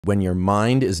When your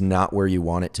mind is not where you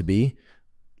want it to be,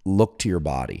 look to your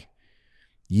body.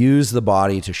 Use the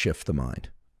body to shift the mind.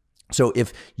 So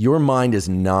if your mind is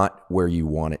not where you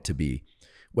want it to be,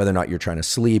 whether or not you're trying to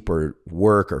sleep or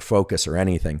work or focus or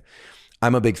anything,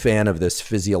 I'm a big fan of this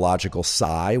physiological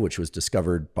sigh, which was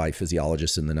discovered by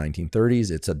physiologists in the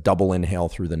 1930s. It's a double inhale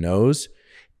through the nose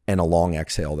and a long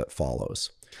exhale that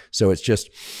follows. So it's just,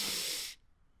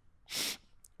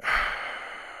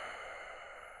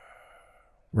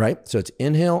 right? So it's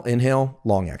inhale, inhale,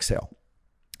 long exhale.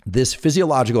 This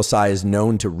physiological sigh is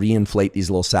known to reinflate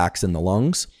these little sacs in the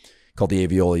lungs, called the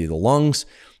alveoli of the lungs.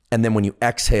 And then when you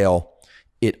exhale,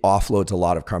 it offloads a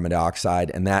lot of carbon dioxide,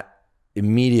 and that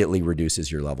immediately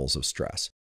reduces your levels of stress.